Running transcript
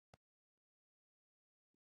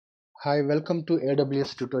Hi, welcome to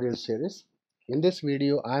AWS tutorial series. In this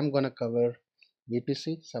video, I am going to cover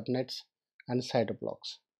VPC, subnets, and CIDR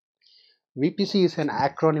blocks. VPC is an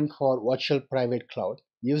acronym for Virtual Private Cloud.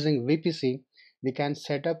 Using VPC, we can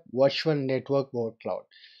set up virtual network over cloud.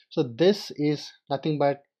 So this is nothing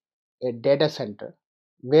but a data center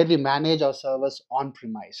where we manage our servers on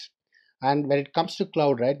premise. And when it comes to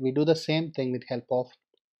cloud, right, we do the same thing with help of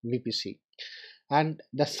VPC. And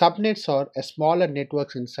the subnets are a smaller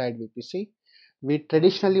networks inside VPC. We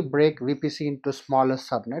traditionally break VPC into smaller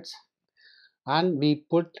subnets and we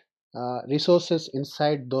put resources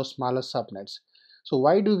inside those smaller subnets. So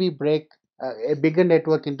why do we break a bigger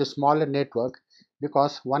network into smaller network?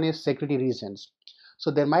 Because one is security reasons.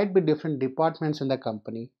 So there might be different departments in the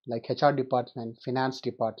company like HR department, finance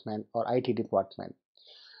department, or IT department,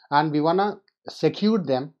 and we want to secure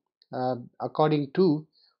them according to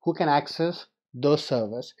who can access those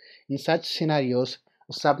servers. In such scenarios,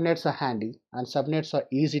 subnets are handy and subnets are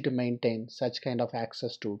easy to maintain such kind of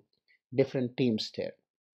access to different teams there.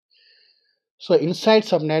 So inside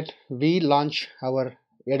subnet, we launch our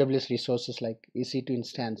AWS resources like EC2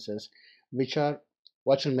 instances, which are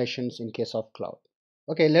virtual machines in case of cloud.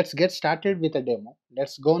 Okay, let's get started with a demo.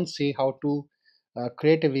 Let's go and see how to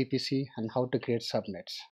create a VPC and how to create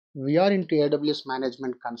subnets. We are into AWS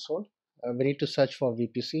Management Console. We need to search for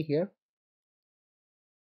VPC here.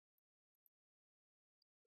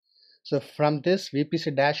 So from this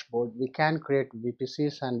VPC dashboard, we can create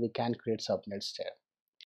VPCs and we can create subnets there.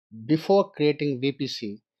 Before creating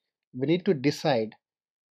VPC, we need to decide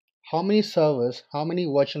how many servers, how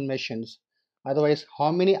many virtual machines, otherwise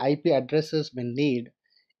how many IP addresses we need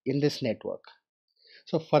in this network.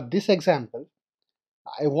 So for this example,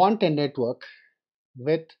 I want a network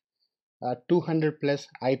with 200 plus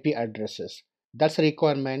IP addresses. That's a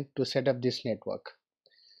requirement to set up this network.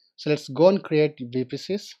 So let's go and create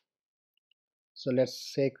VPCs. So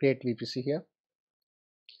let's say create VPC here.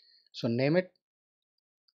 So name it.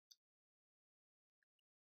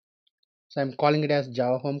 So I'm calling it as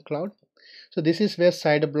Java Home Cloud. So this is where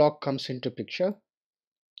CIDR block comes into picture.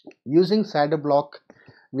 Using CIDR block,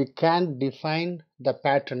 we can define the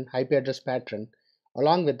pattern, IP address pattern.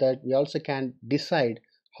 Along with that, we also can decide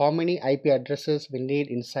how many IP addresses we need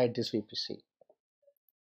inside this VPC.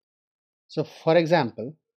 So for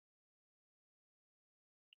example,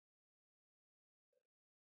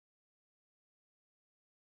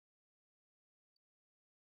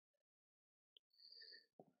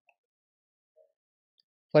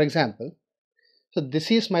 so this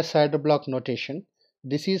is my CIDR block notation.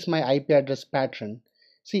 This is my IP address pattern.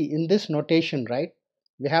 See, in this notation, right,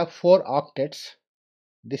 we have 4 octets.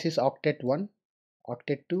 This is octet 1,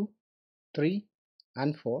 octet 2, 3,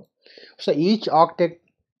 and 4. So each octet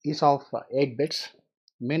is of 8 bits,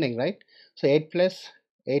 meaning, right, so 8 plus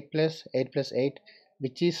 8 plus 8 plus 8,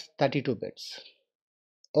 which is 32 bits.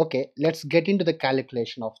 Okay, let's get into the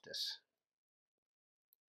calculation of this.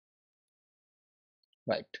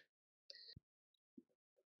 Right,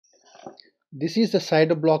 this is the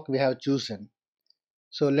CIDR block we have chosen.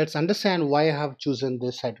 So let's understand why I have chosen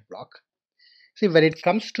this CIDR block. See, when it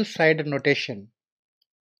comes to CIDR notation,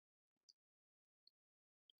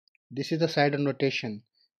 this is the CIDR notation.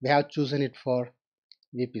 We have chosen it for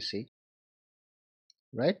VPC,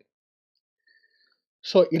 right?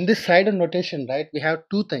 So in this CIDR notation, right, we have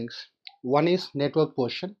two things. One is network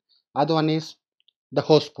portion, other one is the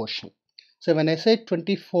host portion. So when I say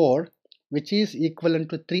 24, which is equivalent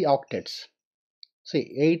to 3 octets, say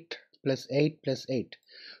 8 plus 8 plus 8.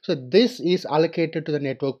 So this is allocated to the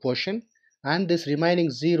network portion, and this remaining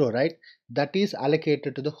 0, right, that is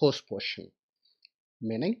allocated to the host portion.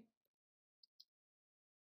 Meaning,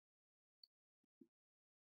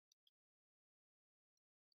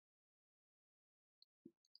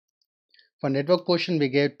 for network portion we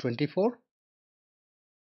gave 24.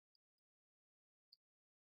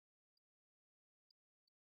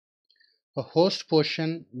 For host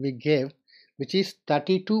portion we gave, which is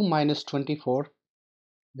 32 minus 24,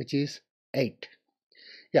 which is 8.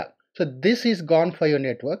 Yeah, so this is gone for your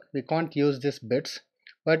network. We can't use this bits,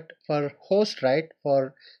 but for host, right,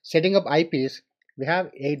 for setting up IPs, we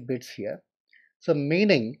have 8 bits here. So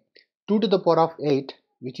meaning 2 to the power of 8,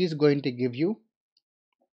 which is going to give you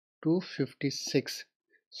 256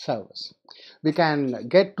 servers. We can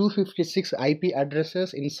get 256 IP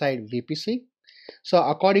addresses inside VPC. So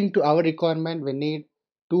according to our requirement, we need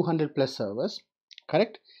 200 plus servers,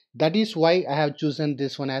 correct? That is why I have chosen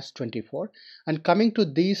this one as 24. And coming to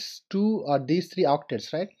these 2 or these 3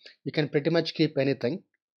 octets, right, you can pretty much keep anything,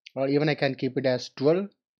 or even I can keep it as 12,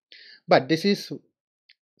 but this is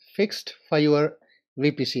fixed for your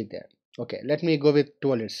VPC there. Okay, let me go with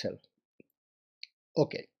 12 itself.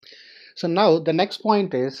 Okay, so now the next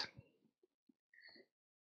point is,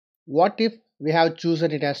 what if we have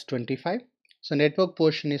chosen it as 25? So network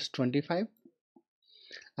portion is 25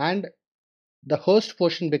 and the host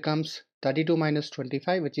portion becomes 32 minus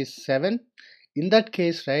 25, which is 7. In that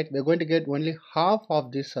case, right, we're going to get only half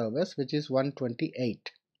of this service, which is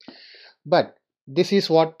 128. But this is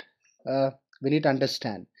what we need to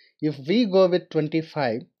understand. If we go with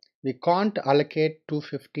 25, we can't allocate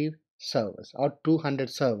 250 servers or 200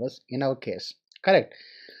 servers in our case, correct?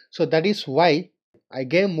 So that is why I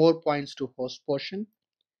gave more points to host portion,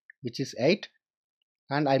 which is 8,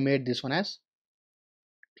 and I made this one as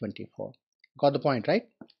 24. Got the point, right?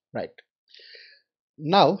 Right.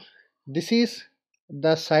 Now this is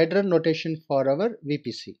the CIDR notation for our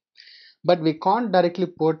VPC, but we can't directly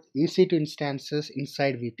put EC2 instances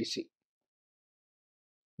inside VPC.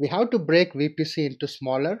 We have to break VPC into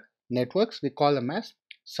smaller networks. We call them as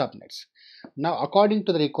subnets. Now according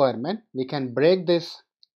to the requirement, we can break this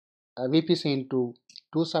VPC into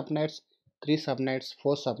 2 subnets, 3 subnets,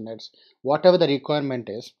 4 subnets, whatever the requirement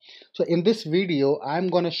is. So in this video, I'm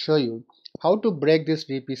going to show you how to break this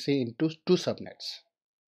VPC into 2 subnets.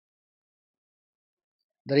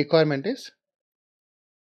 The requirement is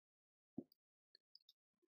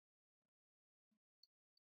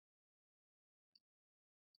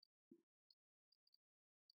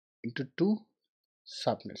into 2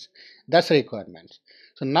 subnets. That's the requirement.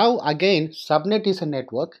 So now again, subnet is a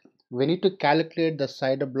network. We need to calculate the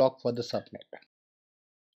CIDR block for the subnet.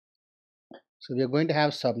 So we are going to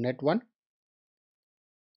have subnet 1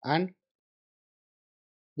 and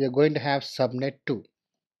we are going to have subnet 2.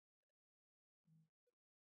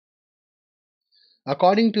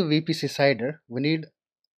 According to VPC CIDR, we need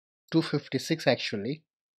 256 actually,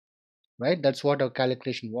 right? That's what our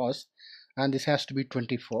calculation was, and this has to be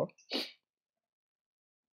 24.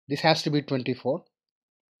 This has to be 24.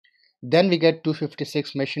 Then we get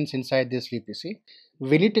 256 machines inside this VPC.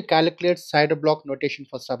 We need to calculate CIDR block notation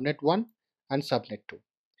for subnet 1 and subnet 2.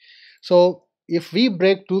 So if we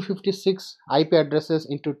break 256 IP addresses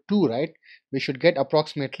into 2, right, we should get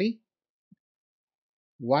approximately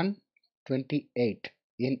 128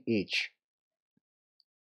 in each.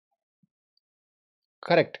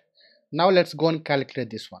 Correct. Now let's go and calculate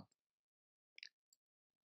this one.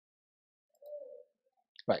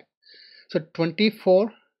 Right. So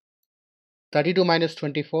 24, 32 minus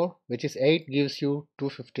 24, which is 8, gives you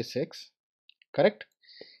 256. Correct.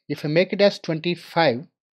 If I make it as 25,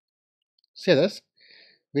 say this,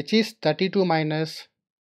 which is 32 minus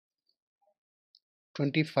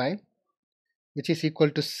 25, which is equal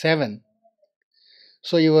to 7.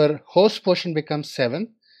 So your host portion becomes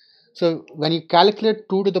 7. So when you calculate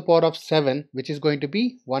 2 to the power of 7, which is going to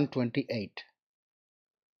be 128.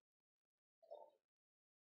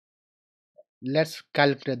 Let's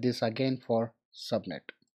calculate this again for subnet.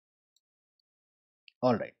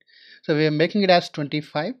 Alright, so we are making it as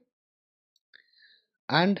 25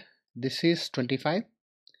 and this is 25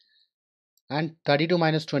 and 32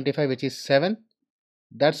 minus 25, which is 7.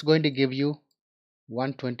 That's going to give you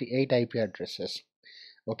 128 IP addresses.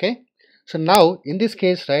 Okay, so now in this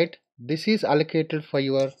case, right, this is allocated for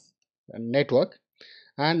your network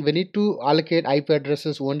and we need to allocate IP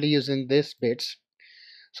addresses only using these bits.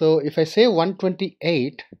 So if I say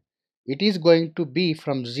 128, it is going to be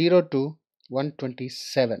from 0 to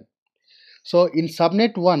 127. So in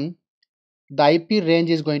subnet 1, the IP range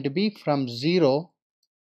is going to be from 0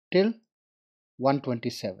 till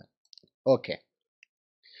 127. Okay,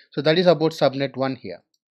 so that is about subnet 1 here.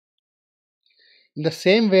 In the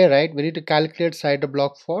same way, right, we need to calculate CIDR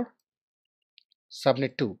block for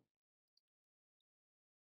subnet 2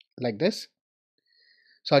 like this.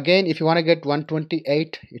 So again, if you want to get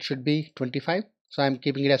 128, it should be 25. So I'm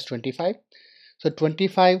keeping it as 25. So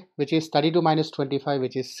 25, which is 32 minus 25,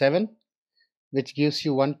 which is 7, which gives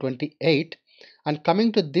you 128. And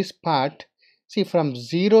coming to this part, see, from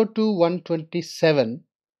 0 to 127,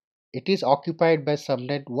 it is occupied by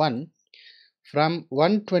subnet 1. From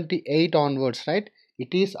 128 onwards, right,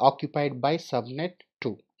 it is occupied by subnet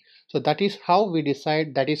 2. So that is how we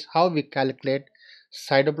decide, that is how we calculate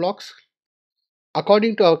CIDR blocks.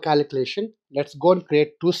 According to our calculation, let's go and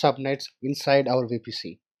create 2 subnets inside our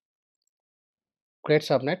VPC. Create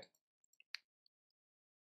subnet.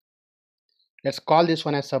 Let's call this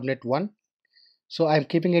one as subnet 1. So I'm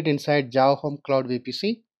keeping it inside Java Home Cloud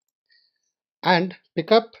VPC and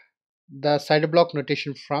pick up the CIDR block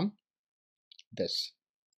notation from this.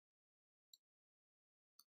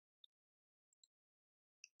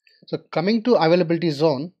 So coming to availability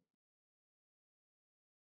zone,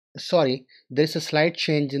 sorry, there is a slight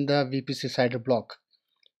change in the VPC CIDR block.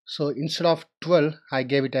 So instead of 12 I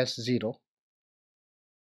gave it as 0.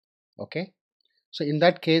 Okay, so in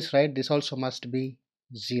that case, right, this also must be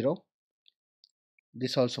 0,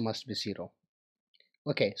 this also must be 0.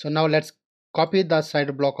 Okay, so now let's copy the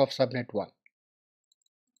CIDR block of subnet 1.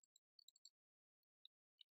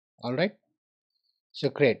 Alright, so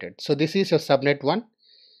created. So this is your subnet 1,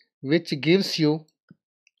 which gives you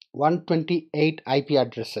 128 IP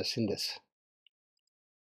addresses in this.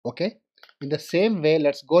 Okay, in the same way,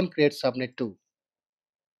 let's go and create subnet 2.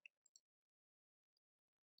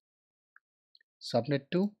 Subnet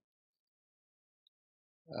 2,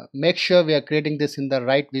 make sure we are creating this in the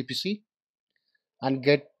right VPC and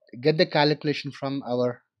get the calculation from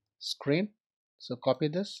our screen. So copy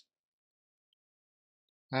this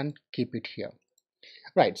and keep it here.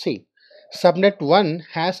 Right, see, subnet 1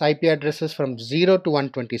 has IP addresses from 0 to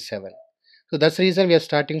 127. So that's the reason we are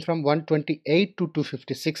starting from 128 to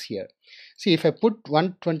 256 here. See, if I put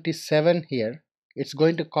 127 here, it's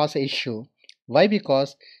going to cause an issue. Why?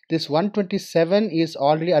 Because this 127 is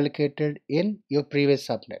already allocated in your previous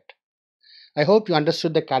subnet. I hope you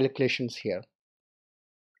understood the calculations here.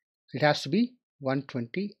 It has to be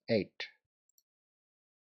 128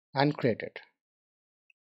 and create it.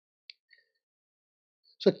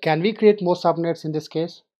 So can we create more subnets in this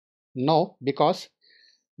case? No, because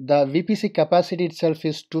the VPC capacity itself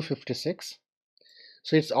is 256.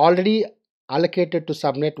 So it's already allocated to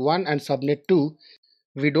subnet 1 and subnet 2.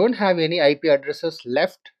 We don't have any IP addresses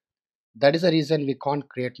left. That is the reason we can't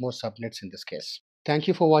create more subnets in this case. Thank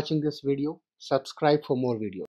you for watching this video. Subscribe for more videos.